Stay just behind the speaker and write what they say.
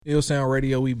iLLSOUND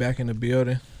Radio, we back in the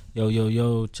building.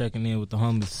 Yo, checking in with the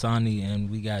homie 1Sauney, and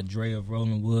we got Dre of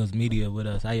Rolling Woods Media with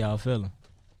us. How y'all feeling?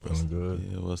 Feeling good.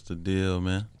 Yeah, what's the deal,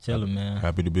 man? Chilling, man.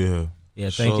 Happy to be here. Yeah,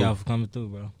 thank y'all for coming through,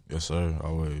 bro. Yes, sir.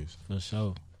 Always. For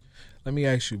sure. Let me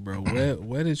ask you, bro,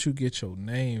 where did you get your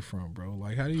name from, bro?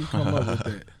 Like, how do you come up with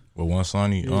that? Well,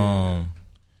 1Sauney, Yeah.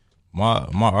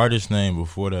 my artist name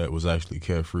before that was actually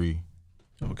Carefree.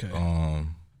 Okay.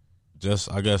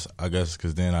 Just I guess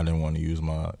because then I didn't want to use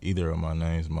either of my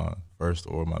names, my first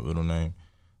or my middle name.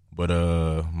 But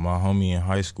my homie in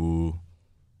high school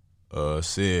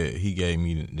said he gave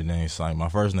me the name Sonny. My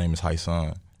first name is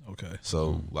iLLSOUND. Okay.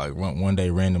 So like one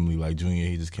day randomly, like junior,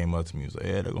 he just came up to me. He was like,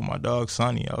 "Hey, there go my dog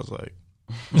Sonny." I was like,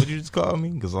 "What'd you just call me?"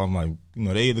 Because I'm like,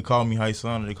 they either call me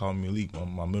iLLSOUND or they call me Elite,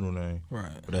 my middle name.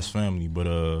 Right. But that's family.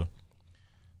 But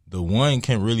the one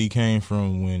really came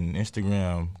from when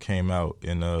Instagram came out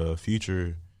and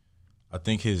Future. I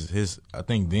think his his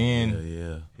IG name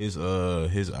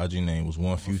was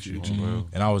 1Future,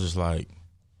 and I was just like,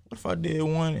 what if I did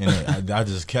one? And I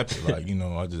just kept it, like,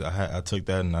 I took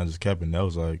that and I just kept it. And that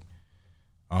was like,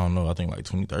 I don't know, I think like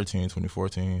 2013,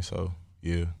 2014. So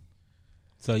yeah.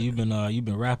 So you've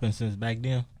been rapping since back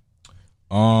then?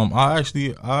 I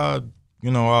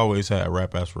always had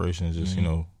rap aspirations, just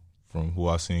from who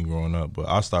I seen growing up. But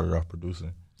I started off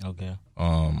producing. Okay.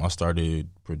 I started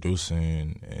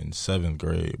producing in 7th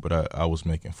grade, but I was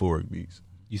making footwork beats.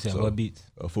 You said what beats?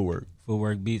 Footwork.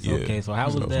 Footwork beats. Yeah. Okay. So how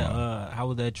was that? How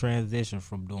was that transition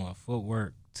from doing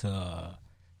footwork to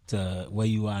where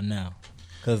you are now?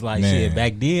 Cause like shit,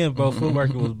 back then, bro,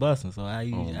 footwork was busting. So how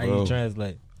you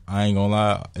translate? I ain't gonna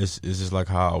lie, it's just like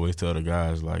how I always tell the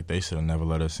guys, like they should have never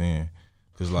let us in,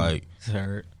 cause like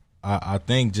I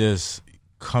think just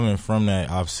coming from that,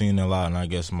 I've seen a lot, and I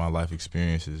guess my life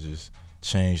experiences just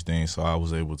changed things. So I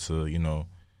was able to,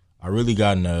 I really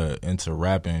got into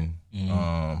rapping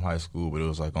high school, but it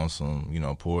was like on some,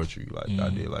 poetry. Like I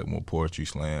did like more poetry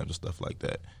slams and stuff like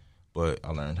that. But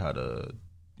I learned how to,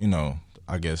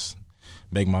 I guess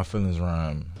make my feelings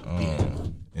rhyme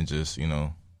and just,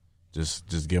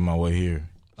 just get my way here.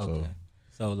 Okay.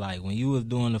 So like when you was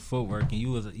doing the footwork and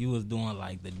you was doing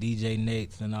like the DJ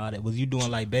Nates and all that, was you doing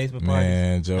like basement parties?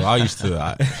 Man, Joe, I used to.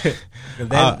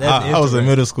 I was in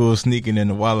middle school sneaking in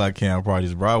the Wildlife Camp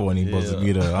parties, bro. I wasn't even supposed to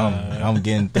be there. I'm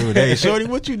getting through it. Hey, shorty,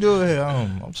 what you doing here?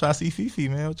 I'm trying to see Fifi,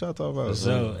 man. What y'all talking about?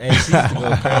 So, hey, she used to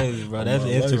go crazy, bro. That's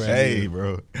interesting. Hey,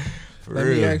 bro. Let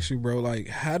me ask you, bro. Like,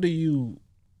 how do you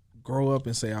grow up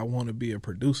and say I want to be a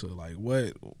producer? Like,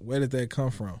 where did that come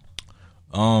from?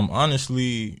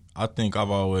 Honestly, I think I've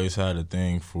always had a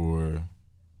thing for,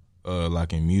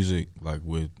 like in music, like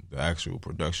with the actual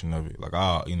production of it. Like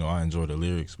I enjoy the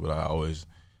lyrics, but I always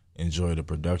enjoy the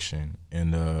production.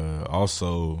 And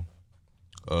also,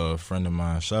 a friend of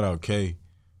mine, shout out K,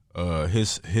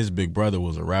 his big brother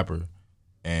was a rapper,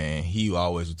 and he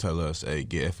always would tell us, "Hey,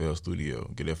 get FL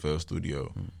Studio."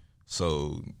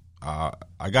 So I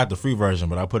got the free version,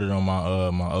 but I put it on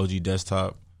my OG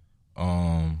desktop.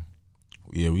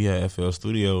 Yeah, we had FL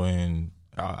Studio, and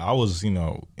I was,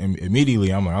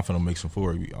 immediately I'm like, I'm finna make some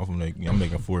forward beats. I'm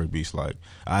making forward beats. Like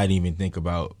I didn't even think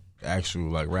about actual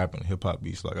like rapping hip hop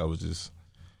beats. Like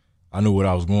I knew what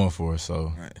I was going for.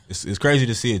 So it's crazy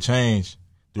to see it change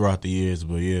throughout the years.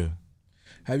 But yeah.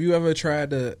 Have you ever tried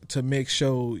to mix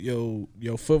your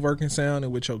footworking sound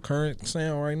and with your current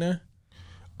sound right now?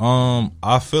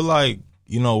 I feel like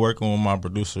working with my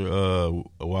producer,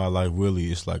 Wildlife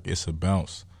Willie, it's a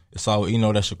bounce. It's all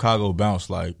that Chicago bounce.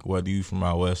 Like whether you from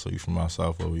out west or you from out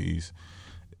south or east,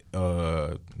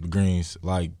 the Greens,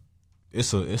 like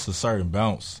it's a certain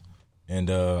bounce, and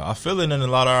I feel it in a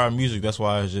lot of our music. That's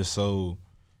why it's so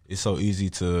easy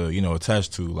to attach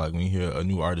to. Like when you hear a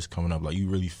new artist coming up, like you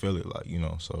really feel it. Like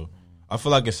so I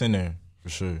feel like it's in there for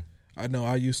sure. I know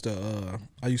I used to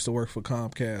work for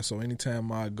Comcast, so anytime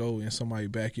I go in somebody's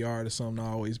backyard or something,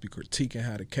 I always be critiquing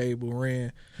how the cable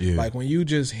ran. Yeah. Like when you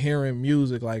just hearing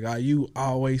music, like are you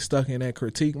always stuck in that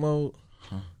critique mode?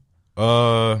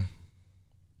 Like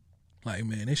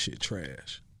man, this shit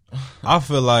trash. I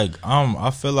feel like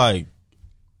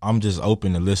I'm just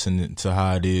open to listening to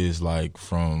how it is, like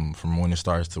from when it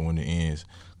starts to when it ends.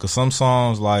 Cause some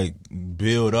songs like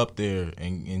build up there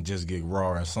and just get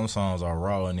raw, and some songs are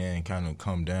raw and then kind of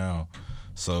come down.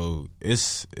 So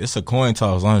it's a coin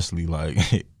toss, honestly.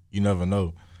 Like you never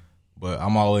know, but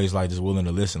I'm always like just willing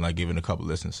to listen, like giving a couple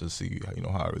listens to see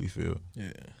how I really feel.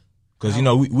 Yeah. Cause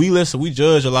we listen, we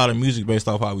judge a lot of music based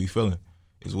off how we feeling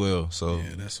as well. So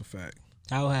yeah, that's a fact.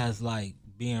 How has like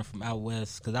being from out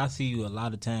west, because I see you a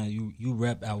lot of times you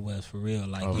rep out west for real.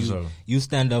 Like you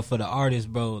stand up for the artists,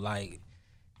 bro. Like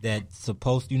that's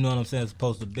supposed, you know what I'm saying,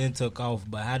 supposed to been took off,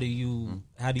 but how do you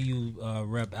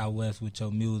rep out west with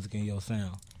your music and your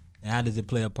sound? And how does it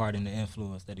play a part in the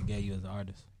influence that it gave you as an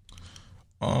artist?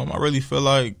 I really feel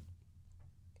like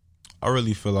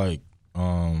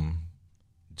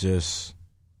just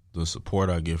the support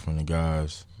I get from the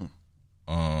guys.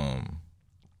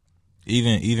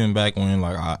 Even back when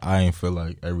like I ain't feel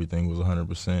like everything was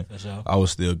 100%. Sure. I was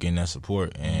still getting that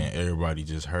support, and everybody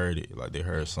just heard it. Like they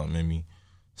heard something in me.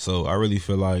 So I really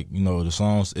feel like, you know, the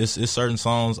songs, it's certain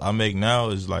songs I make now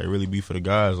is like really be for the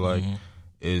guys. Like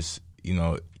it's, you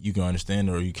know, you can understand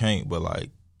it or you can't, but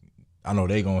like I know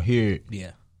they gonna hear it.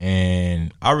 Yeah.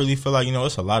 And I really feel like, you know,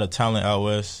 it's a lot of talent out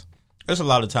west. There's a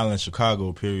lot of talent in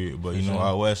Chicago, period. But, you know,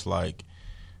 out west, like,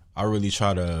 I really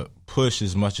try to push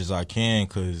as much as I can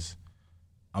because,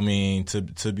 I mean, to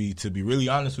be really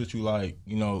honest with you, like,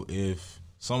 you know, if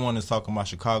someone is talking about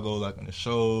Chicago, like in a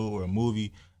show or a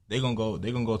movie, they're gonna go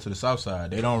to the south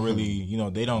side. They don't really, you know,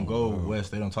 they don't go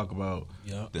west. They don't talk about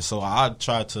that. So I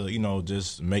try to, you know,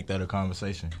 just make that a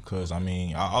conversation because, I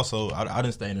mean, I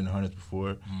didn't stay in the hundreds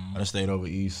before. I done stayed over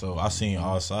east, so I seen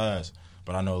all sides.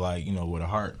 But I know, like, you know, what a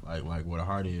heart, like what a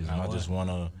heart is. And I just want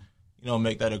to, you know,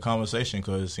 make that a conversation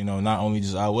because, you know, not only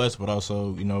just out west, but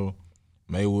also, you know,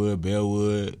 Maywood,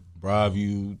 Bellwood,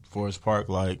 Broadview, Forest Park,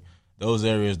 like, those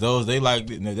areas, they like,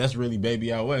 that's really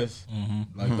baby out west.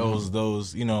 Like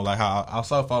those, you know, like how our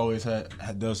South always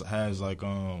has like,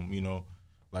 you know,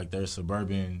 like their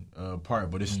suburban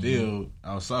part, but it's still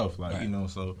out South, like, you know,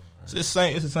 so it's the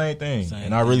same thing.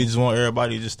 And I really just want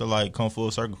everybody just to like come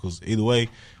full circle because either way,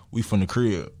 we from the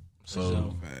crib.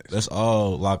 So let's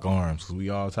all lock arms because we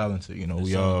all talented, you know,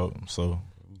 we all, so.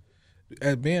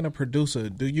 As being a producer,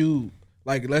 do you,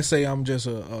 like, let's say I'm just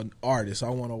an artist, I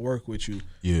want to work with you.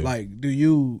 Yeah. Like, do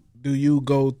you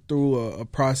go through a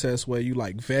process where you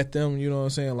like vet them? You know what I'm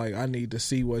saying? Like, I need to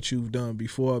see what you've done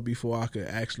before I could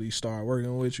actually start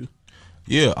working with you.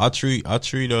 Yeah, I treat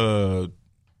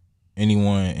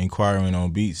anyone inquiring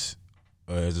on beats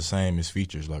as the same as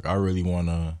features. Like, I really want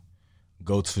to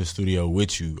go to the studio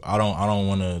with you. I don't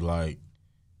want to like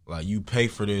you pay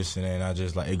for this and then I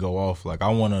just like it go off. Like, I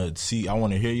want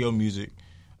to hear your music.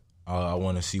 I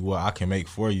want to see what I can make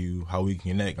for you, how we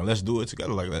can connect, and let's do it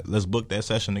together. Like, let's book that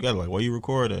session together. Like, where you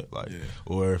record it, like,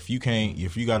 or if you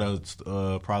got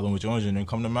a problem with your engine, then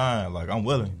come to mine. Like, I'm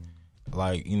willing.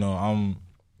 Like, you know,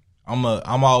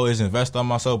 I'm always invest on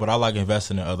myself, but I like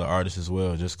investing in other artists as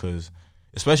well, just because,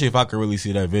 especially if I could really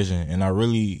see that vision, and I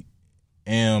really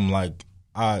am like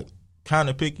I kind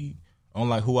of picky on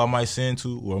like who I might send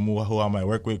to or who I might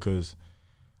work with, because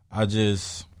I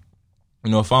just. You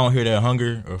know, if I don't hear that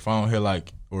hunger, or if I don't hear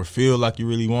like, or feel like you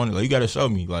really want it, like you got to show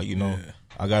me, like, you know,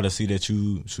 I got to see that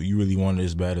you really want it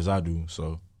as bad as I do.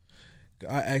 So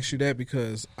I ask you that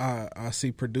because I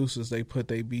see producers, they put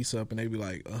their beats up and they be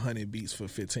like 100 beats for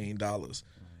 $15,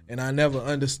 and I never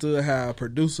understood how a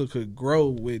producer could grow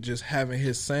with just having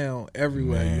his sound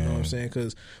everywhere. Man. You know what I'm saying?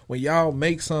 Because when y'all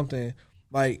make something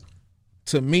like.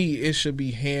 To me, it should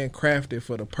be handcrafted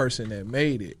for the person that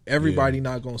made it. Everybody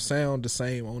not gonna sound the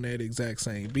same on that exact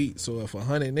same beat. So if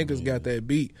 100 niggas got that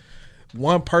beat,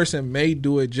 one person may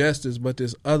do it justice, but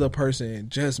this other person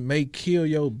just may kill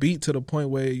your beat to the point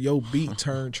where your beat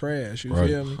turn trash. You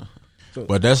feel me? So,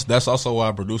 but that's also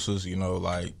why producers, you know,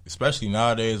 like, especially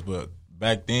nowadays, but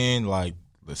back then, like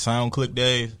the sound click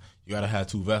days, you gotta have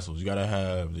two vessels. You gotta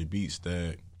have the beats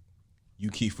that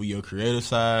you keep for your creative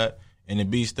side, and the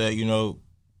beats that, you know,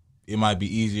 it might be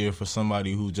easier for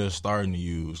somebody who just starting to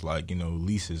use, like, you know,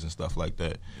 leases and stuff like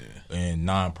that, and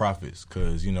nonprofits,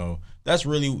 because, you know, that's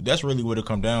really what it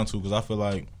come down to. Because I feel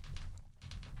like,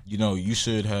 you know, you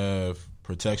should have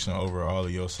protection over all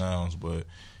of your sounds, but,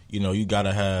 you know, you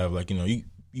gotta have, like, you know,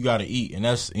 you gotta eat, and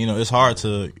that's, you know, it's hard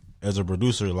to, as a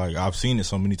producer, like, I've seen it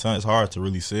so many times, it's hard to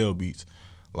really sell beats.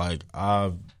 Like,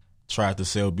 I've tried to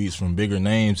sell beats from bigger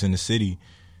names in the city,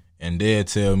 and they'll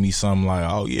tell me something like,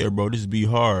 "Oh yeah, bro, this be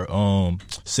hard.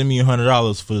 Send me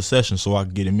 $100 for the session so I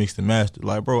can get it mixed and mastered."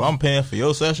 Like, bro, I'm paying for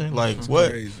your session. Like, that's what?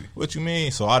 Crazy. What you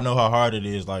mean? So I know how hard it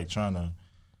is, like, trying to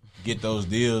get those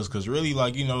deals, because really,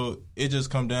 like, you know, it just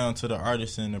come down to the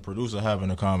artist and the producer having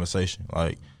a conversation.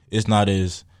 Like, it's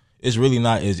really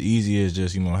not as easy as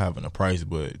just, you know, having a price.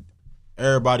 But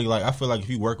everybody, like, I feel like if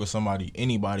you work with somebody,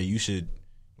 anybody, you should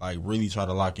like really try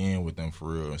to lock in with them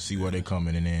for real and see where they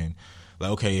coming in. And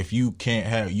like, okay, if you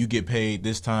can't you get paid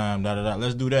this time,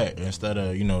 let's do that instead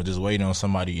of, you know, just waiting on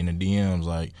somebody in the DMs.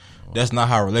 Like, that's not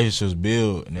how relationships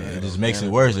build, and it just makes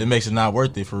it worse. It makes it not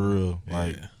worth it for real.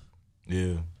 Like,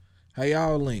 how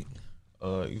y'all link?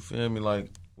 You feel me?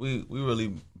 Like, we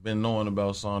really been knowing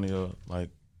about Sauney, like,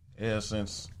 ever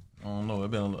since I don't know.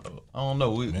 I don't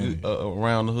know. We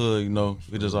around the hood, you know,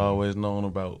 we just always known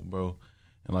about bro,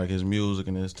 and like his music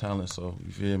and his talent. So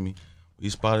you feel me? We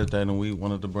spotted that and we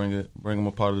wanted to bring him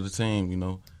a part of the team. You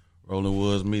know, Rolling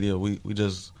Woods Media. We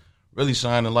just really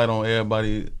shine the light on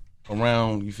everybody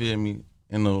around. You feel me?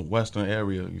 In the western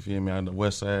area. You feel me? Out the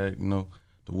west side. You know,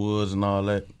 the woods and all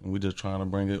that. And we just trying to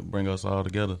bring us all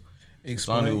together.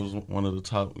 Sonny was one of the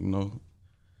top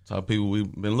people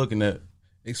we've been looking at.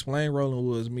 Explain Rolling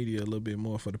Woods Media a little bit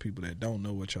more for the people that don't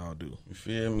know what y'all do. You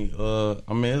feel me?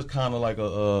 I mean, it's kind of like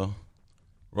a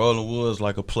Rolling Woods,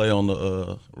 like a play on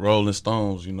the Rolling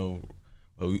Stones, you know.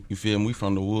 You feel me? We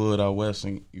from the wood out west,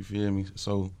 and you feel me?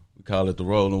 So we call it the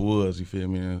Rolling Woods, you feel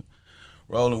me? And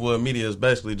Rolling Wood Media is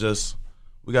basically just,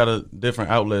 we got a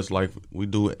different outlets, like we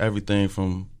do everything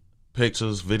from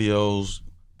pictures, videos,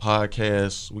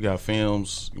 podcasts, we got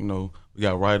films, you know, we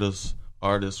got writers,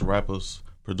 artists, rappers,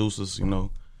 producers, you know.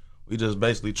 We just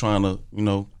basically trying to, you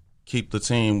know, keep the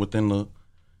team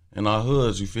in our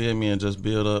hoods, you feel me, and just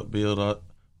build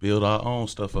our own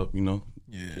stuff up, you know.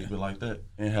 Yeah. Keep it like that,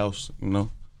 in-house, you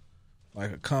know.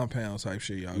 Like a compound type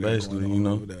shit y'all got basically, going on you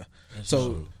know. over there.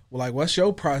 So, like, what's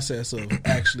your process of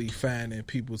actually finding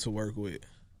people to work with?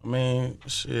 I mean,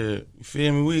 shit, you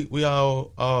feel me? We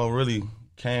all really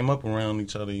came up around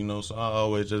each other, you know, so I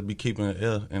always just be keeping it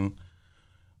ill. And,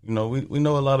 you know, we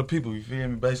know a lot of people, you feel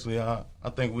me? Basically, I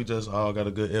think we just all got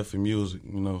a good ear for music,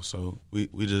 you know, so we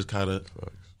just kind of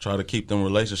try to keep them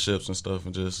relationships and stuff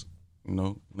and just, you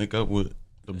know, link up with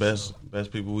the best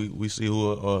people we see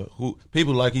who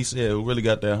people, like he said, who really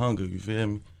got that hunger, you feel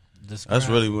me? That's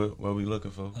really what we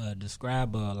looking for.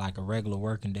 Describe like a regular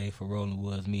working day for Rolling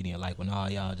Woods Media, like when all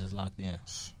y'all just locked in.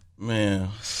 Man,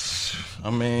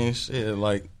 I mean, shit,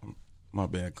 like, my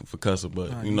bad for cussing,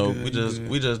 but you know,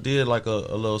 we just did like a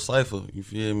little cipher. You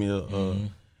feel me?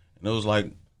 And it was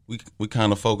like we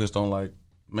kind of focused on like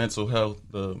mental health,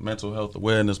 the mental health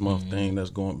awareness month thing that's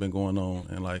been going on,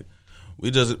 and like we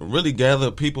just really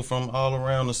gathered people from all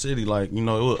around the city. Like, you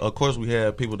know, of course we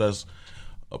had people that's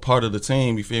a part of the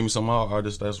team, you feel me? Some of our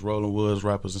artists that's Rolling Woods,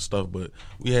 rappers and stuff, but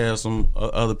we had some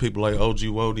other people like OG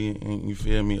Wody and, you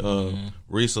feel me,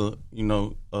 Risa, you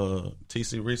know,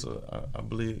 TC Risa, I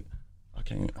believe. I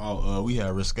can't. We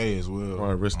had Risque as well.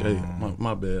 Right, Risque.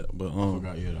 My bad, but I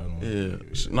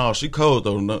forgot. No, she cold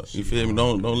though. No, you feel me?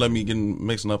 Don't let me get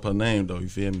mixing up her name though. You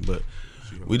feel me? But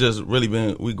we just really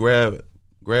we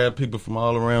grabbed people from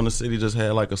all around the city. Just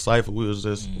had like a cipher.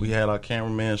 We had our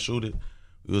cameraman shoot it.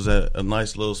 It was at a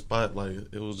nice little spot. Like,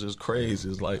 it was just crazy.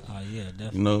 It's like, yeah,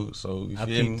 definitely. You know, so you I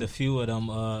peeped a few of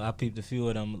them. I peeped a few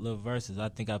of them little verses. I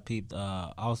think I peeped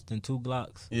Austin 2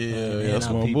 Glocks. Yeah, that's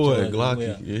my boy,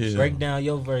 Glocky. Yeah. Break down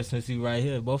your verse since you right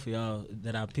here. Both of y'all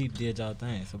that I peeped did y'all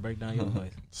thing. So break down your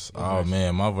verse.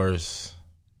 Man, my verse,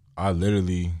 I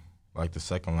literally, like the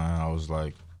second line, I was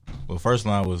like, well, first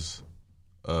line was,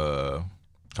 half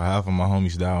of my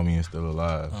homies died with me and still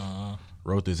alive.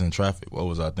 Wrote this in traffic. What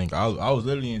was I think? I was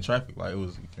literally in traffic. Like, it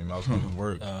was, I was getting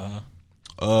work.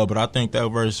 But I think that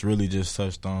verse really just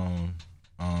touched on.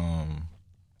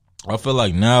 I feel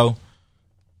like now,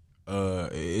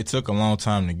 it took a long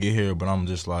time to get here, but I'm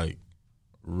just like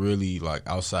really like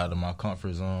outside of my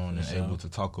comfort zone and able to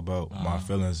talk about my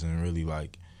feelings and really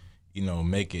like, you know,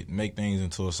 make things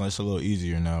into it's a little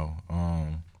easier now.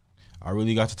 I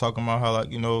really got to talking about how,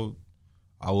 like, you know,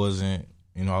 I wasn't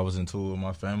tour with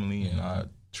my family, and I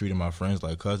treated my friends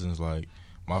like cousins. Like,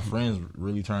 my friends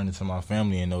really turned into my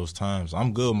family in those times.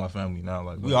 I'm good with my family now.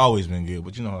 Like, we always been good,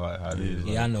 but you know how it is.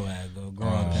 Yeah, like, I know how it go.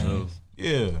 Growing pains.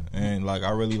 Yeah, and like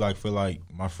I really like feel like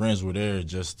my friends were there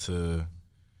just to,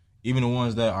 even the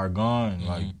ones that are gone.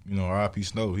 Like, you know, R.I.P.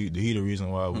 Snow. He the reason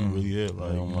why we really here.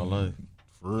 Like, on my life,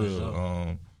 for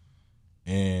real.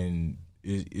 And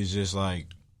it's just like.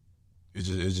 It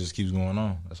just keeps going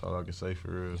on. That's all I can say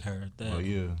for real. Heard that. But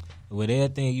yeah. With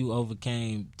everything you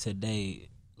overcame today,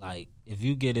 like, if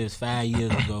you get this 5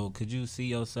 years ago, could you see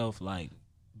yourself like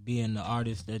being the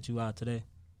artist that you are today?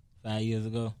 5 years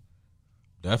ago?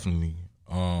 Definitely.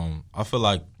 I feel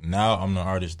like now I'm the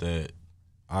artist that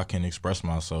I can express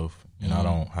myself and I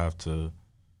don't have to.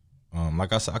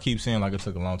 Like I said, I keep saying like it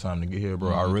took a long time to get here,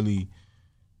 bro. I really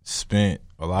spent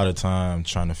a lot of time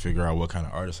trying to figure out what kind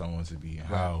of artist I wanted to be,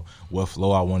 what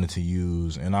flow I wanted to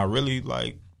use, and I really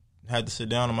like had to sit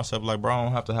down on myself like, bro, I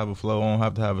don't have to have a flow, I don't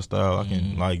have to have a style. I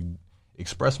can like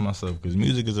express myself because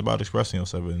music is about expressing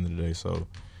yourself at the end of the day. So,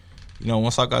 you know,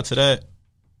 once I got to that,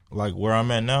 like where I'm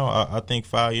at now, I think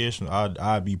 5 years from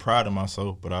I'd be proud of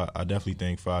myself, but I definitely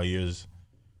think 5 years,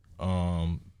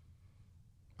 I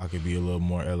I could be a little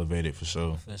more elevated for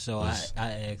sure. For sure.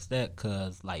 I asked that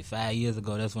because like 5 years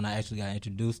ago, that's when I actually got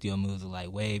introduced to your music,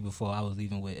 like way before I was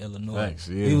even with iLLANOiZE. Facts,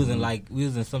 yeah. We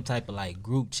was in some type of like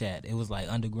group chat. It was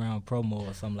like underground promo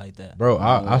or something like that. Bro,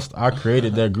 I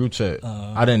created that group chat.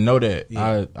 I didn't know that.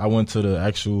 Yeah. I went to the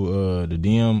actual the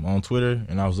DM on Twitter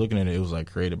and I was looking at it. It was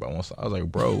like created by 1Sauney. I was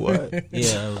like, bro, what?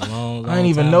 Yeah, it was long I didn't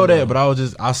even know that, but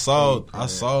I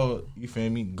saw you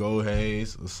feel me? Gold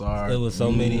Haze, Asar. There was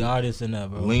so many artists in there,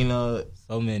 bro. Lena,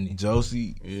 so many,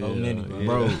 Josie, so many,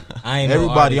 bro. I ain't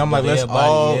everybody. Artists, I'm like, let's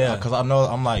all, yeah. Cause I know,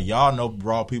 I'm like, y'all know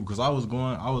raw people. Cause I was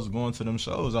going to them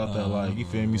shows out there, like, you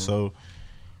feel me? So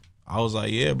I was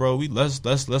like, yeah, bro,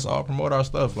 let's all promote our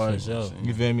stuff, like, sure.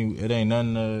 You feel me? It ain't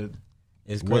nothing.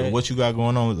 It's what you got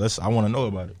going on? I want to know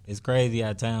about it. It's crazy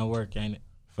how time work, ain't it?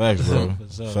 Facts, bro.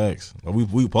 Sure. Facts. Like,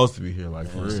 we supposed to be here, like,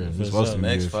 for real. We supposed to be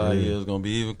next here, 5 years gonna be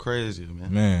even crazier,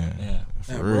 man. Man, yeah.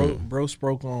 For real. Bro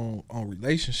spoke on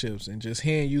relationships, and just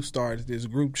hearing you start this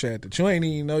group chat that you ain't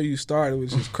even know you started,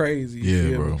 which is crazy.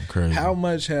 Yeah, bro, crazy. How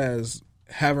much has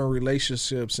having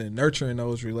relationships and nurturing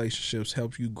those relationships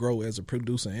helped you grow as a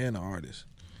producer and an artist?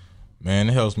 Man,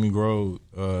 it helps me grow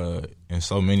in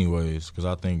so many ways, because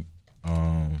I think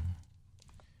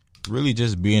really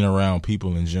just being around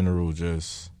people in general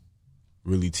just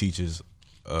really teaches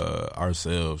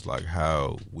ourselves like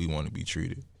how we want to be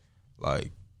treated.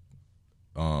 Like,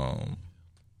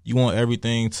 you want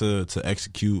everything to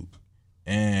execute,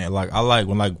 and like I like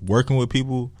when like working with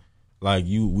people, like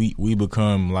we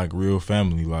become like real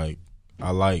family. Like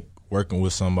I like working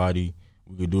with somebody.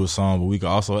 We could do a song, but we could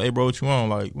also, hey bro, what you want?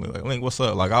 Like Link, what's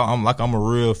up? Like I'm a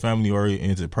real family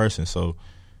oriented person. So,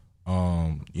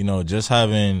 you know, just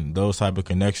having those type of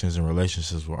connections and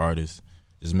relationships with artists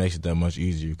just makes it that much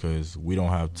easier, because we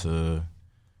don't have to,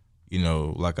 you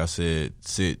know, like I said,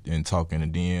 sit and talk in the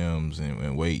DMs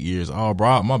and wait years. Oh,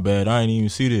 bro, my bad, I didn't even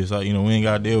see this. Like, you know, we ain't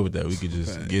got to deal with that. We could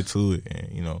just get to it,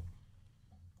 and you know,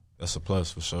 that's a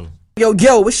plus for sure. Yo,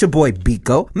 it's your boy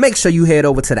Biko. Make sure you head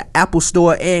over to the Apple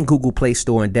Store and Google Play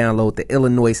Store and download the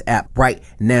iLLANOiZE app right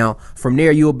now. From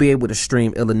there, you'll be able to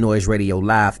stream iLLANOiZE Radio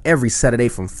live every Saturday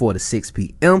from 4 to 6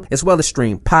 p.m., as well as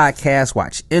stream podcasts,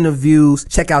 watch interviews,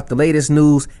 check out the latest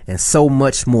news, and so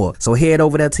much more. So head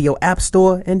over there to your App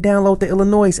Store and download the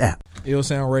iLLANOiZE app.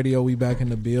 iLLSOUND Radio, we back in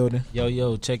the building.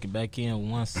 Yo, check it back in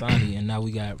 1Sauney, and now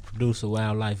we got producer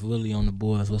Wildlife Willie on the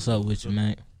boards. What's up with you,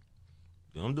 man?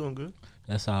 I'm doing good.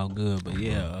 That's all good, but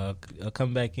yeah,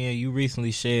 come back in. You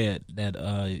recently shared that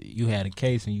you had a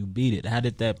case and you beat it. How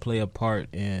did that play a part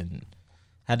on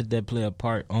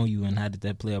you, and how did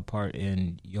that play a part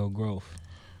in your growth?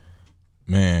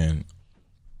 Man,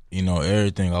 you know,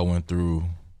 everything I went through,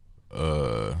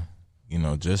 you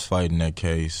know, just fighting that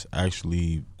case,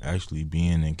 actually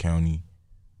being in county,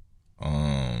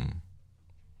 and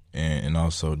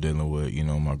also dealing with, you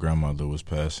know, my grandmother was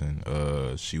passing.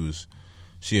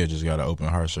 She had just got an open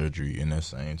heart surgery in that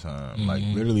same time. Mm-hmm. Like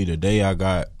literally the day I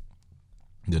got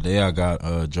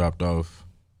dropped off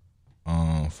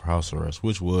for house arrest,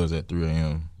 which was at 3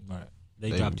 a.m. Right. They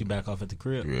dropped you back off at the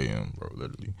crib. 3 a.m. bro,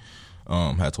 literally.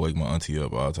 Had to wake my auntie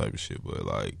up, all type of shit. But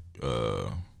like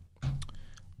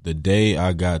the day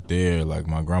I got there, like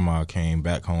my grandma came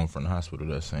back home from the hospital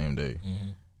that same day.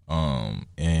 Mm-hmm.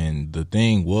 And the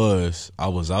thing was, I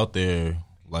was out there.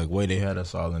 Like, way they had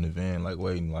us all in the van, like,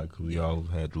 waiting, like, cause we all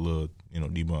had the little, you know,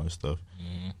 debunk stuff.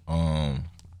 Mm-hmm.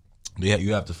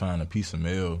 You have to find a piece of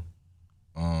mail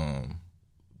that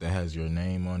has your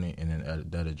name on it and then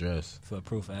that address. For a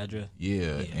proof of address?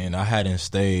 Yeah, and I hadn't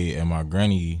stayed at my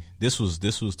granny. This was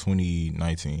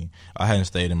 2019. I hadn't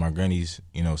stayed in my granny's,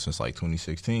 you know, since, like,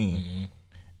 2016. Mm-hmm.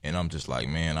 And I'm just like,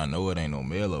 man, I know it ain't no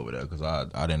mail over there, because I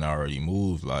didn't already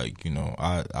move. Like, you know,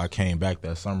 I came back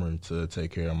that summer to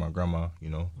take care of my grandma, you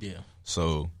know. Yeah.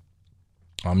 So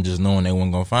I'm just knowing they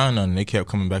wasn't going to find nothing. They kept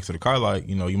coming back to the car like,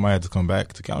 you know, you might have to come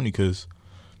back to county because,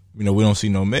 you know, we don't see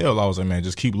no mail. I was like, man,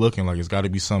 just keep looking. Like, it's got to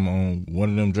be something on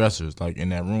one of them dressers, like, in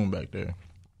that room back there.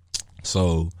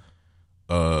 So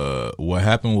what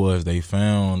happened was they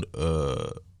found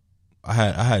I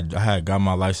had got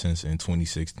my license in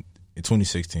 2016. In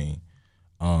 2016,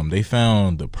 they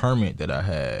found the permit that I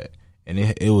had, and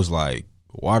it was like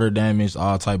water damage,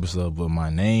 all type of stuff, but my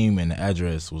name and the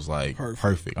address was like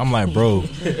perfect. I'm like, bro,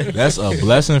 that's a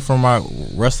blessing from my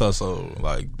rest of her soul.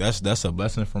 Like that's a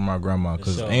blessing from my grandma,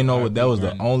 because ain't no that was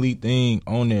the only thing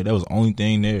on there. That was the only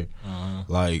thing there. Uh-huh.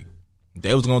 Like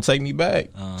they was gonna take me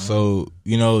back. Uh-huh. So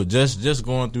you know, just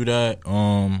going through that,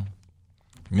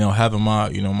 you know, having my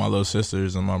my little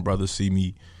sisters and my brothers see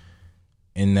me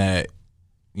in that,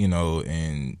 you know,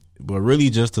 but really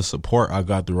just the support I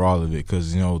got through all of it,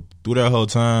 because, you know, through that whole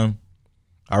time,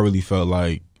 I really felt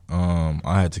like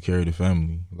I had to carry the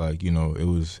family. Like, you know, it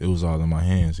was all in my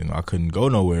hands. You know, I couldn't go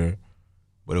nowhere,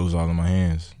 but it was all in my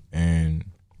hands. And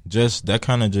just that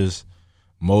kind of just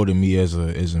molded me as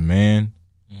a man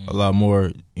a lot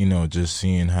more. You know, just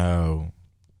seeing how,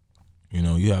 you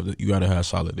know, you gotta have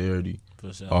solidarity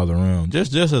all around.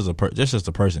 Just as a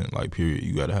person, like, period.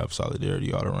 You gotta have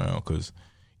solidarity all around, because,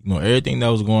 you know, everything that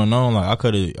was going on, like, I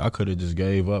could have just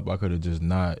gave up. I could have just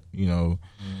not, you know.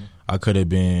 I could have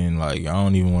been like, I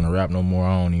don't even want to rap no more.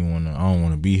 I don't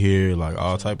want to be here, like,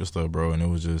 all type of stuff, bro. And it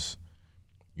was just,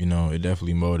 you know, it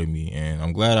definitely molded me. And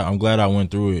I'm glad I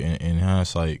went through it in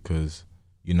hindsight, because,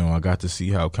 you know, I got to see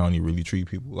how county really treat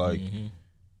people. Like,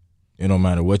 it don't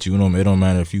matter what you know. It don't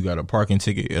matter if you got a parking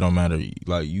ticket. It don't matter.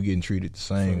 Like, you getting treated the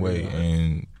same way.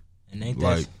 And ain't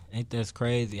that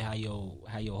crazy how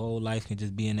your whole life can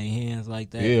just be in their hands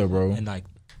like that? Yeah, bro. And like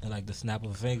the snap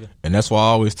of a finger. And that's why I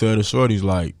always tell the shorties,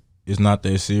 like, it's not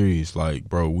that serious. Like,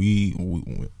 bro, we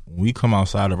come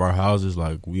outside of our houses,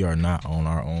 like, we are not on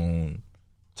our own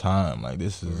time. Like,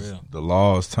 this is the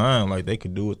law's time. Like, they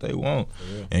could do what they want.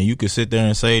 And you could sit there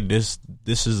and say, this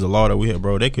is the law that we have,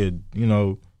 bro. They could, you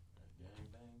know,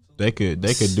 they could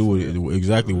do it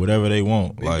exactly whatever they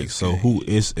want. Like, so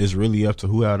it's really up to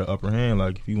who had the upper hand.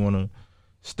 Like, if you want to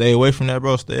stay away from that,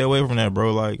 bro, stay away from that,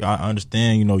 bro. Like, I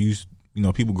understand, you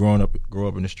know, people grow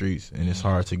up in the streets, and it's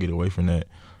hard to get away from that.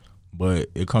 But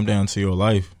it come down to your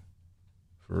life,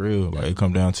 for real. Like, it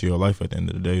come down to your life at the end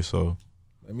of the day. So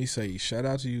let me say, shout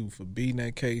out to you for beating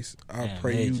that case. I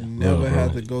pray you never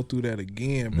have to go through that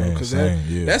again, bro. Because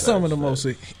that's some of the most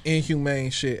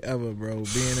inhumane shit ever, bro.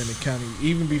 Being in the county,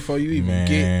 even before you even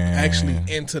get actually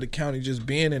into the county, just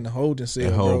being in the holding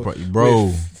cell, bro.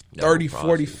 With 30,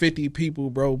 40, 50 people,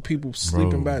 bro. People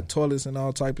sleeping by toilets and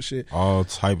all type of shit. All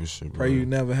type of shit, bro. Pray you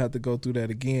never have to go through that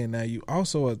again. Now, you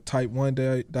also a type 1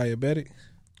 diabetic?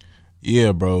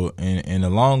 Yeah, bro. And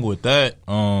along with that,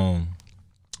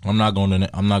 I'm not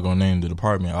gonna name the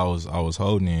department I was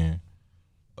holding in,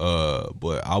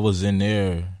 but I was in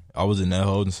there. I was in that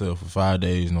holding cell for 5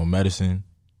 days, no medicine.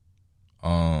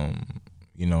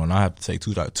 You know, and I have to take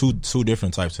two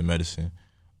different types of medicine.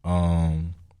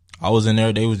 I was in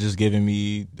there. They was just giving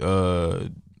me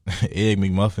egg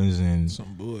McMuffins and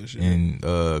some bullshit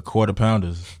and quarter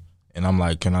pounders. And I'm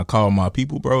like, can I call my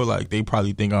people, bro? Like, they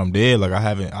probably think I'm dead. Like, I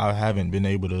haven't been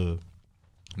able to.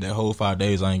 That whole 5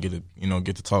 days, I ain't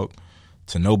get to talk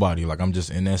to nobody. Like, I'm just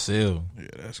in that cell. Yeah,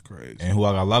 that's crazy. And who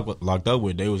I got locked up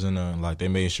with, they was in a, like, they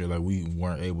made sure, like, we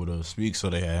weren't able to speak, so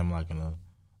they had him, like, in a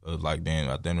like, damn,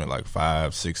 I think like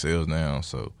 5-6 cells now.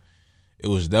 So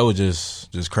that was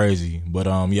just crazy. But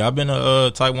yeah, I've been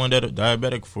a type 1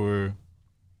 diabetic for,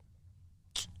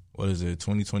 what is it,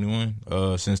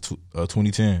 2021? Since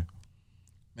 2010.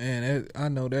 Man, I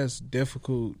know that's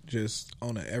difficult just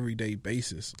on an everyday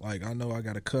basis. Like, I know I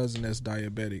got a cousin that's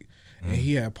diabetic, and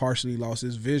he had partially lost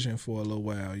his vision for a little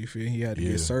while. You feel? He had to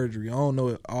get surgery. I don't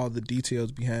know all the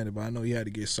details behind it, but I know he had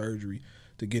to get surgery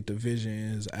to get the vision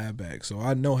in his eye back. So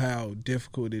I know how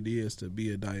difficult it is to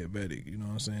be a diabetic. You know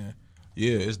what I'm saying?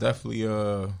 Yeah, it's definitely,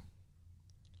 you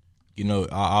know,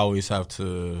 I always have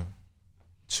to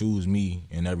choose me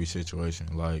in every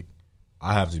situation. Like,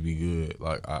 I have to be good.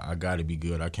 Like, I got to be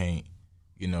good. I can't,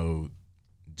 you know,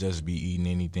 just be eating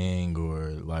anything or,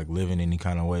 like, living any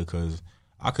kind of way, because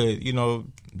I could, you know,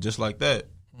 just like that.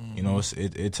 You know,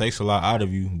 it takes a lot out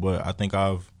of you, but I think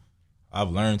I've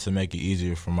learned to make it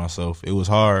easier for myself. It was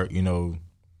hard, you know,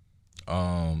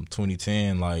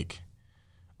 2010, like,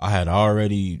 I had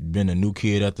already been a new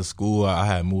kid at the school. I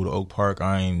had moved to Oak Park.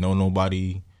 I ain't know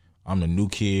nobody. I'm the new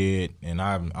kid, and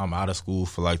I'm out of school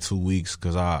for like 2 weeks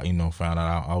because I, you know, found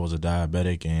out I was a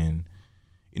diabetic, and,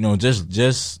 you know,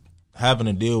 just having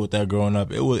to deal with that growing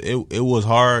up, it was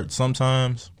hard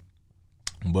sometimes,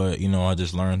 but, you know, I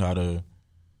just learned how to,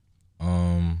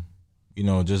 you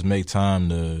know, just make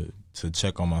time to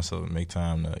check on myself, and make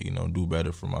time to, you know, do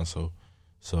better for myself.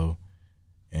 So,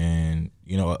 and,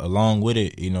 you know, along with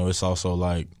it, you know, it's also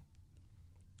like,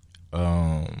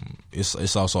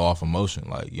 it's also off emotion.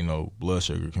 Like, you know, blood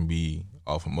sugar can be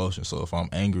off emotion. So if I'm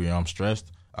angry or I'm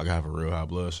stressed, I can have a real high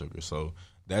blood sugar. So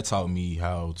that taught me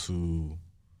how to,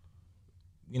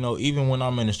 you know, even when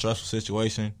I'm in a stressful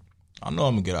situation, I know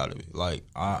I'm gonna get out of it. Like,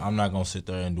 I'm not gonna sit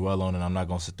there and dwell on it. I'm not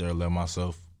gonna sit there and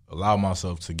allow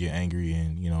myself to get angry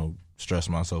and, you know, stress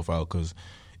myself out, because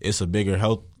it's a bigger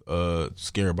health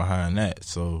scare behind that.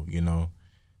 So, you know,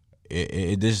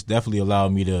 it just definitely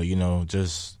allowed me to, you know,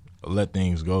 just let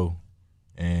things go,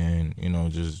 and, you know,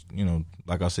 just, you know,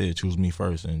 like I said, choose me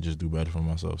first and just do better for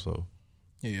myself. So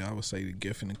yeah, I would say the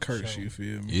gift and the curse. You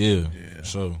feel me? Yeah.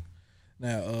 So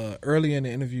Now, early in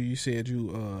the interview, you said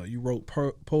you wrote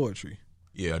poetry.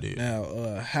 Yeah, I did.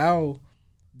 Now, how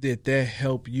did that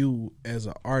help you as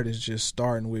an artist, just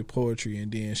starting with poetry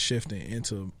and then shifting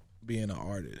into being an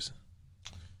artist?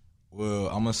 Well,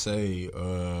 I'm gonna say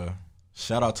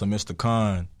shout out to Mr.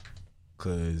 Khan,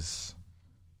 cause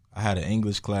I had an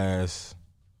English class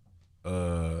at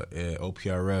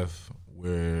OPRF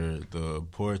where the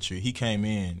poetry, he came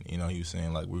in, you know, he was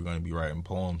saying like we're gonna be writing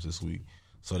poems this week.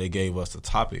 So they gave us a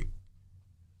topic.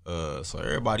 So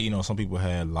everybody, you know, some people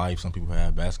had life, some people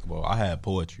had basketball. I had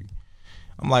poetry.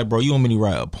 I'm like, bro, you want me to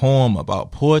write a poem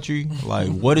about poetry? Like,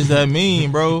 what does that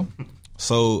mean, bro?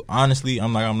 So honestly,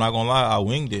 I'm not gonna lie, I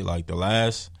winged it. Like the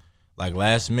last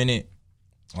minute,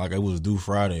 like it was due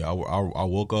Friday. I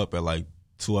woke up at like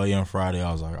 2 a.m. Friday.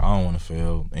 I was like, I don't want to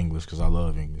fail English because I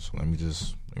love English. So let me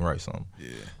write something.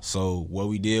 Yeah. So what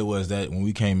we did was that when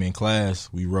we came in class,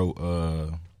 we wrote.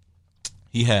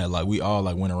 He had like we all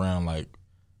like went around like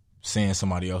saying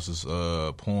somebody else's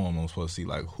poem and was supposed to see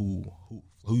like who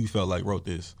you felt like wrote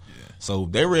this. Yeah. So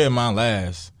they read mine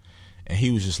last, and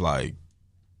he was just like,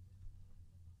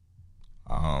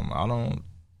 I don't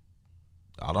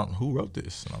who wrote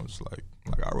this? And I was like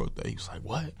I wrote that. He was like,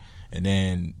 what? And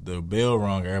then the bell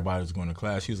rung. Everybody was going to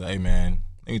class. He was like, hey man,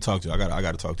 let me talk to you. I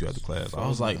got to talk to you after class. I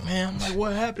was like, man, I'm like,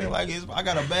 what happened? Like, I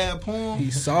got a bad poem.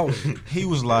 He saw it. He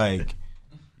was like,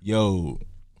 yo,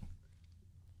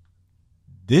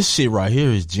 this shit right here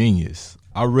is genius.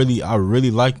 I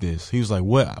really like this. He was like,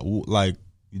 what? Like,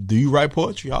 do you write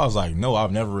poetry? I was like, no,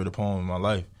 I've never read a poem in my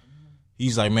life.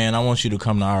 He's like, man, I want you to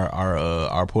come to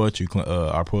our poetry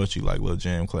like little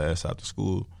jam class after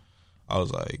school. I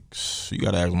was like, you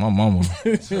gotta ask my mama.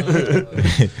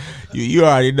 you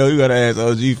already know you gotta ask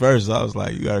OG first. So I was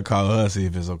like, you gotta call her, see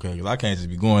if it's okay, because I can't just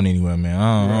be going anywhere, man.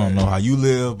 I don't know how you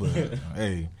live, but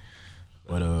hey,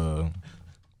 but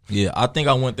yeah, I think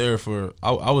I went there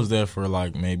I was there for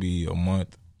like maybe a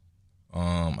month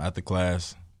after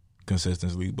class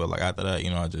consistently, but like after that, you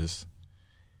know,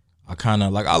 I kind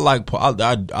of like I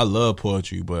love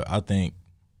poetry, but I think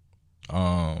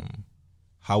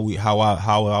how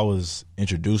I was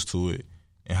introduced to it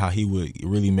and how it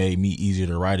really made me easier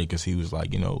to write it, because he was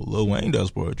like, you know, Lil Wayne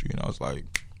does poetry, and I was like,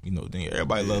 you know, then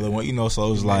everybody love Lil Wayne, you know, so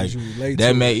it was like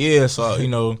that made so you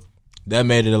know, that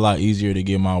made it a lot easier to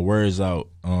get my words out,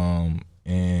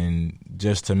 and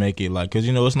just to make it like, because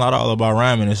you know it's not all about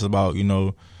rhyming, it's about, you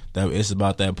know, that it's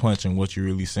about that punch and what you're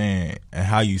really saying and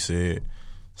how you say it.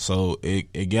 So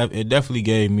it definitely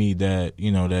gave me that,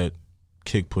 you know, that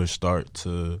kick push start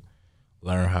to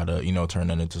learn how to, you know, turn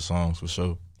that into songs for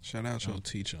sure. Shout out your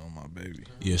teacher on my baby.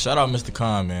 Yeah, shout out Mr.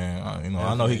 Khan, man.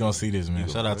 I know he gonna see this, man.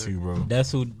 Shout out to you, bro.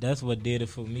 That's what did it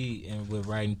for me, and with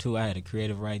writing too. I had a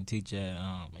creative writing teacher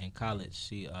in college.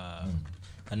 She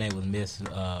her name was Miss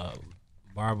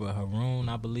Barbara Haroon,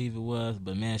 I believe it was.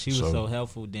 But man, she was so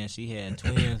helpful. Then she had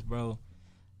twins, bro.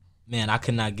 Man, I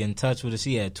could not get in touch with her.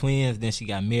 She had twins, then she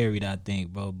got married, I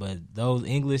think, bro. But those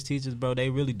English teachers, bro, they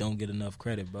really don't get enough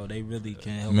credit, bro. They really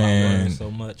can help my learn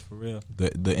so much, for real.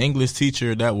 The English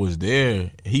teacher that was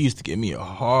there, he used to give me a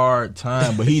hard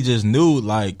time, but he just knew,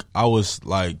 like, I was,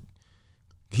 like,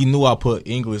 he knew I put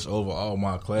English over all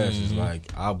my classes. Mm-hmm.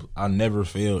 Like, I never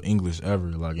failed English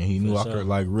ever. Like, and he knew I could,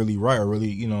 like, really write or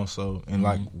really, you know, so, and,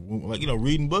 like, you know,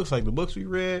 reading books, like, the books we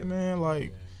read, man,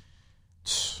 like,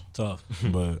 tough.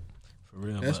 But... For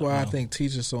real, that's why I think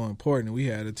teachers so important. We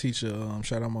had a teacher,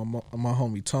 shout out my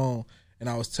homie Tone, and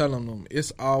I was telling them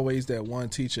it's always that one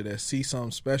teacher that sees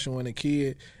something special in a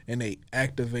kid and they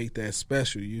activate that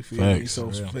special. You feel me? So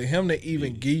for him to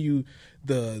even give you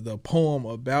the poem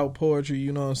about poetry,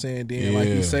 you know what I'm saying? Then like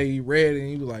you say, he read it and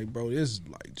he was like, bro, this is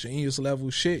like genius level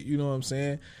shit. You know what I'm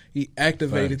saying? He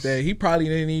activated that. He probably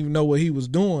didn't even know what he was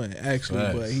doing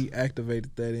actually, but he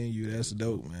activated that in you. That's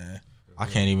dope, man. I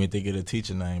can't even think of the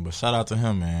teacher name, but shout out to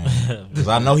him, man. Because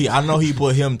I know he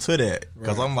put him to that.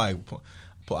 Because I'm like,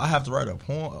 I have to write a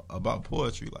poem about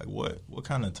poetry. Like, what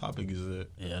kind of topic is it?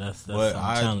 Yeah, that's but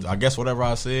I guess whatever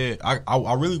I said,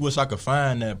 I really wish I could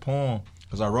find that poem,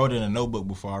 because I wrote it in a notebook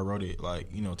before I wrote it, like,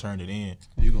 you know, turned it in.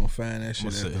 You're going to find that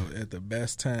shit at the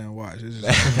best time. Watch. It's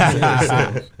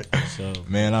just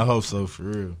man, I hope so, for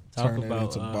real. Turn it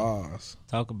into bars.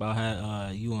 Talk about how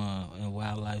you and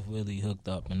Wildlife Willie hooked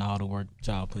up and all the work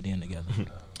y'all put in together.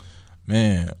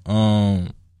 Man,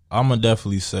 I'm going to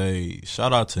definitely say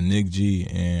shout out to Nick G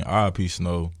and R.I.P.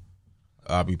 Snow,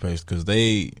 R.I.P. Pace, because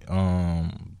they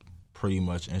pretty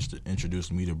much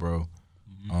introduced me to bro.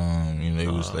 You know, they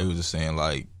was just saying,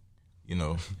 like, you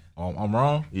know, I'm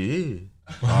wrong. Yeah,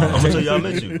 I'm gonna tell you, I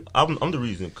met you. I'm the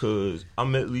reason, cause I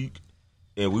met Leak,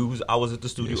 and I was at the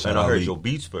studio and I heard your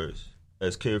beats first,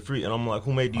 as Carefree, and I'm like,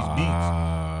 who made these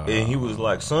beats? And he was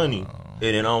like, 1Sauney.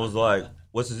 And then I was like,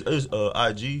 what's his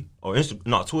IG or Instagram?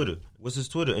 Not Twitter. What's his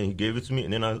Twitter? And he gave it to me,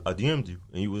 and then I DM'd you,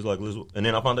 and he was like, and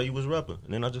then I found out you was rapping,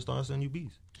 and then I just started sending you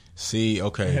beats. See,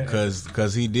 okay,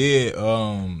 cause he did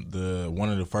one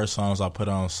of the first songs I put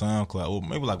on SoundCloud, well,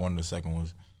 maybe like one of the second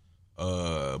ones,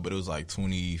 but it was like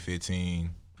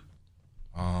 2015.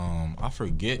 I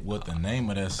forget what the name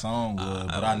of that song was,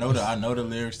 but I know the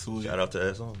lyrics to it. Shout out to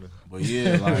that song, man. But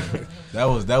yeah, like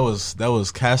that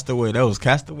was Castaway. That was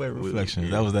Castaway Reflections.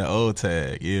 Yeah. That was that old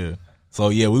tag. Yeah. So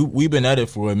yeah, we been at it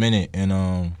for a minute, and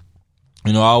I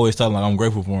always tell him like I'm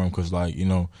grateful for him because like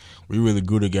we really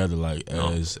grew together like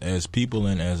as people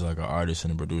and as like an artist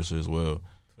and a producer as well,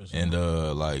 and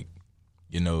like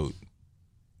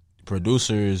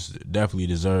producers definitely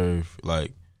deserve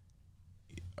like.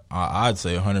 I'd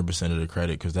say 100% of the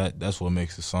credit because that's what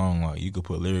makes the song. Like you could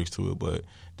put lyrics to it, but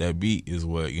that beat is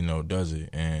what does it.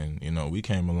 And we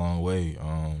came a long way.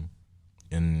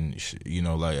 And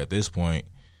like at this point,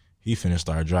 he finna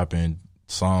start dropping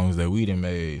songs that we done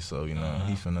made. So he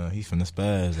finna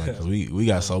spaz like 'cause we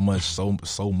got so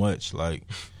much. Like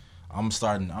I'm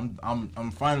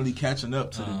finally catching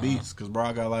up to the beats because bro,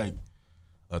 I got like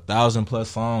 1,000+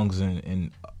 songs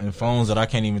and phones that I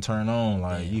can't even turn on.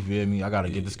 Like you feel me? I gotta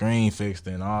get the screen fixed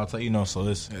and all. So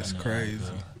it's crazy.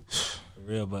 For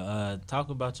real, but talk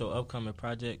about your upcoming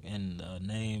project and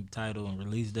name, title, and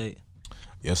release date.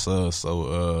 Yes, sir.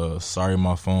 So Sorry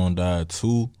My Phone Died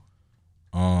 2.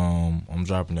 I'm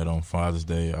dropping that on Father's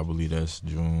Day. I believe that's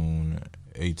June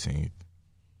 18th.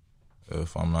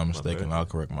 If I'm not mistaken, I'll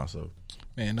correct myself.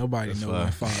 Man, nobody know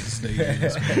when Father's Day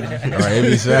is, man. All right,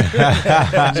 every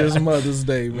Saturday. Just Mother's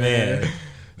Day, man.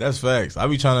 That's facts. I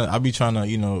be trying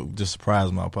to, just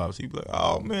surprise my pops. He be like,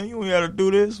 "Oh man, you ain't got to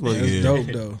do this." But it's dope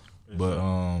though. But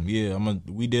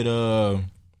we did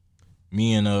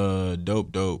me and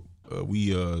Dope. We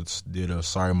did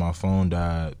Sorry My Phone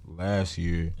Died last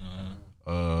year.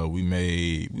 We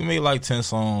made like 10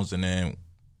 songs and then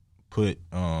put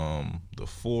the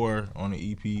 4 on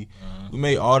the EP. We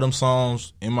made all them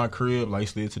songs in my crib, like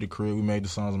slid to the crib. We made the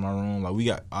songs in my room.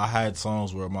 Like I had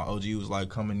songs where my OG was like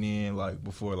coming in, like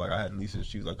before, like I had Lisa,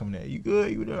 she was like coming in, you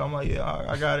good, you there? I'm like, yeah,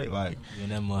 I got it. Like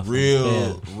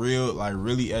real, like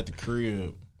really at the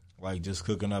crib, like just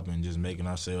cooking up and just making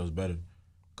ourselves better.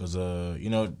 Cause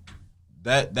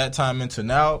that time into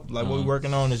now, like what we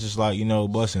working on is just like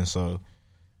busting. So,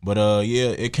 but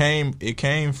it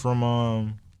came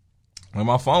from like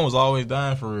my phone was always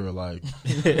dying for real. Like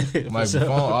my phone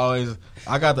always.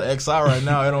 I got the XI right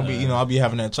now. It don't be I'll be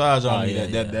having that charge on me.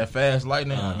 That fast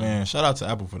lightning. Man, shout out to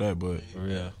Apple for that. But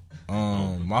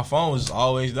my phone was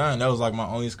always dying. That was like my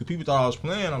only. Cause people thought I was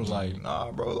playing. I was like,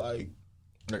 nah, bro. Like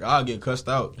I'll get cussed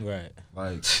out. Right.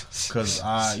 Like cause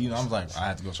I was like I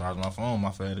had to go charge my phone.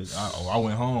 My fat is. I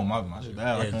went home. My shit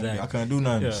bad. I couldn't do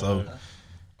nothing. Yeah, so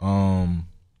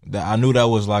that I knew that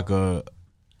was like a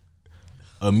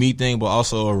me thing, but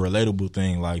also a relatable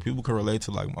thing. Like people can relate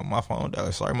to like my phone died.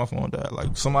 Like, sorry, my phone died.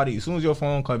 Like somebody, as soon as your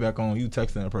phone call back on, you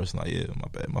texting that person like, yeah, my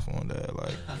bad, my phone died.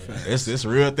 Like it's a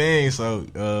real thing. So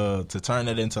to turn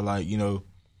that into like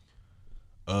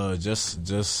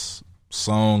just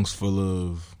songs full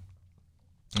of,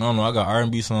 I don't know. I got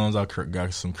R&B songs. I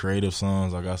got some creative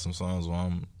songs. I got some songs where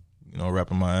I'm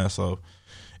rapping my ass off.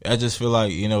 I just feel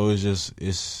like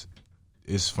it's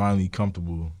finally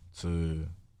comfortable to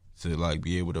like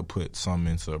be able to put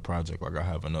something into a project. Like I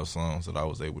have enough songs that I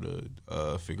was able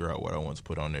to figure out what I want to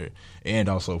put on there, and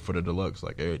also for the deluxe,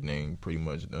 like everything pretty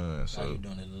much done. So you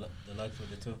doing the deluxe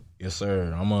with it too? Yes,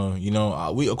 sir. I'm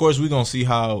we of course we gonna see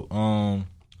how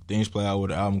things play out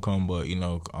with the album come, but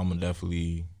I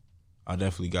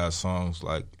definitely got songs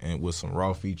like and with some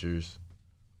raw features,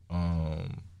 that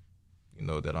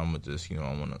I'm gonna just I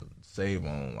want to save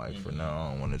on like for now. I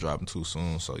don't want to drop them too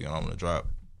soon, so I'm gonna drop.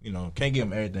 Can't give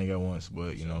them everything at once,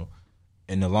 but,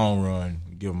 in the long run,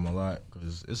 give them a lot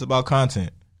because it's about content.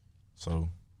 So,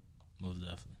 most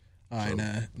definitely. All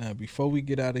right, now, before we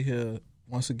get out of here,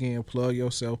 once again, plug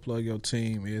yourself, plug your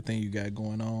team, everything you got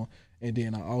going on. And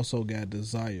then I also got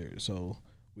Desire. So,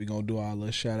 we're going to do our little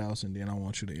shout-outs, and then I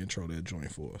want you to intro that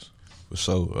joint for us.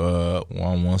 So,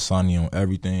 1Sauney on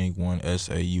everything,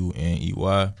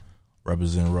 1SAUNEY,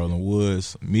 representing Rolling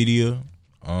Woods Media.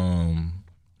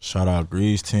 Shout out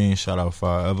Grease Team. Shout out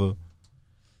Forever.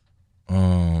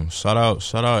 Shout out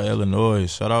iLLANOiZE.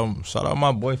 Shout out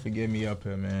my boy for getting me up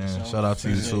here, man. Shout out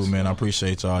to you too, man. I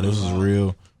appreciate y'all. This was a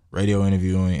real radio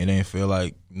interview, and it ain't feel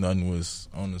like nothing was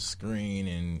on the screen.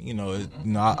 And real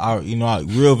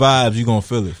vibes. You gonna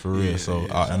feel it for real.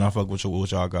 And I fuck with what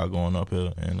y'all got going up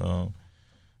here. And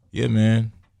yeah,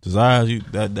 man. Desires,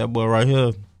 that boy right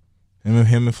here,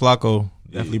 him and Flacco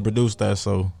definitely produced that.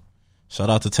 So shout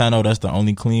out to Tano. That's the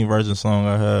only clean version song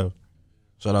I have.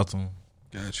 Shout out to him.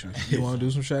 Got you. You want to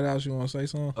do some shout outs? You want to say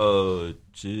something?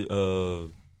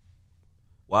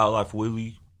 Wildlife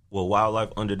Willie. Well,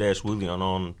 Wildlife _ Willie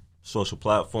on social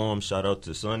platforms. Shout out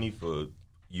to Sonny for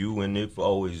you and Nick for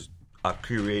always. I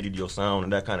curated your sound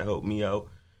and that kind of helped me out.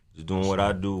 Just doing what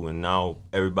I do, and now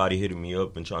everybody hitting me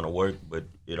up and trying to work. But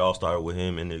it all started with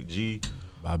him and Nick G.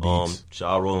 Shout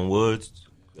out Rolling Woods.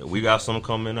 We got some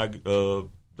coming.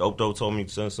 Dope told me to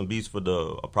send some beats for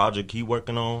a project he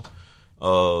working on.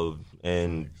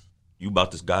 And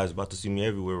guys about to see me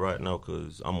everywhere right now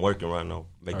because I'm working right now,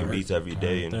 making beats every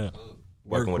day and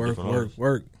working with different artists.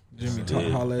 Work. Jimmie,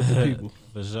 holla at the people.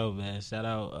 For sure, man. Shout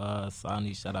out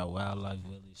Sauney, shout out Wildlife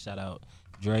Willie, shout out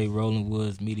Dre, Rolling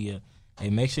Woods Media. Hey,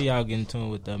 make sure y'all get in tune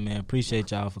with them, man.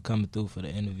 Appreciate y'all for coming through for the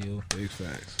interview. Big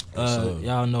facts.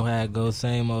 Y'all know how it goes.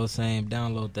 Same old same.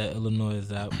 Download that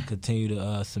iLLANOiZE app. Continue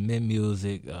to submit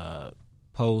music.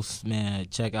 Post, man.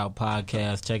 Check out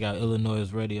podcasts. Check out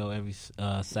iLLANOiZE Radio every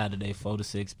Saturday, 4 to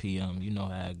 6 p.m. You know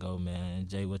how it go, man. And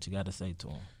Jay, what you got to say to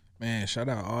him? Man, shout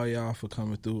out all y'all for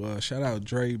coming through. Shout out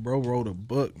Dre. Bro wrote a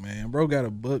book, man. Bro got a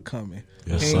book coming.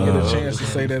 Yes, he didn't get a chance to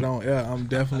say that on air. I'm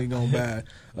definitely going to buy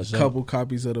a couple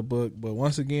copies of the book. But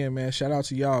once again, man, shout out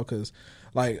to y'all because,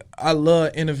 like, I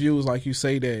love interviews like you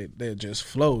say that just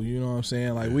flow. You know what I'm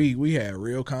saying? Like, we had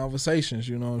real conversations,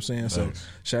 you know what I'm saying? Nice. So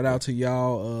shout out to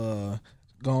y'all.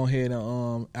 Go ahead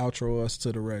and outro us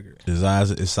to the record. Desires,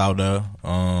 it's out there.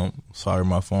 Sorry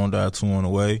my phone died, 2 on the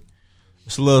way.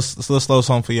 It's a little slow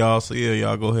song for y'all, so yeah,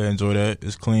 y'all go ahead and enjoy that.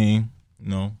 It's clean, you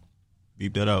know.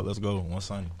 Beep that out. Let's go.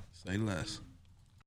 1Sauney. Say less.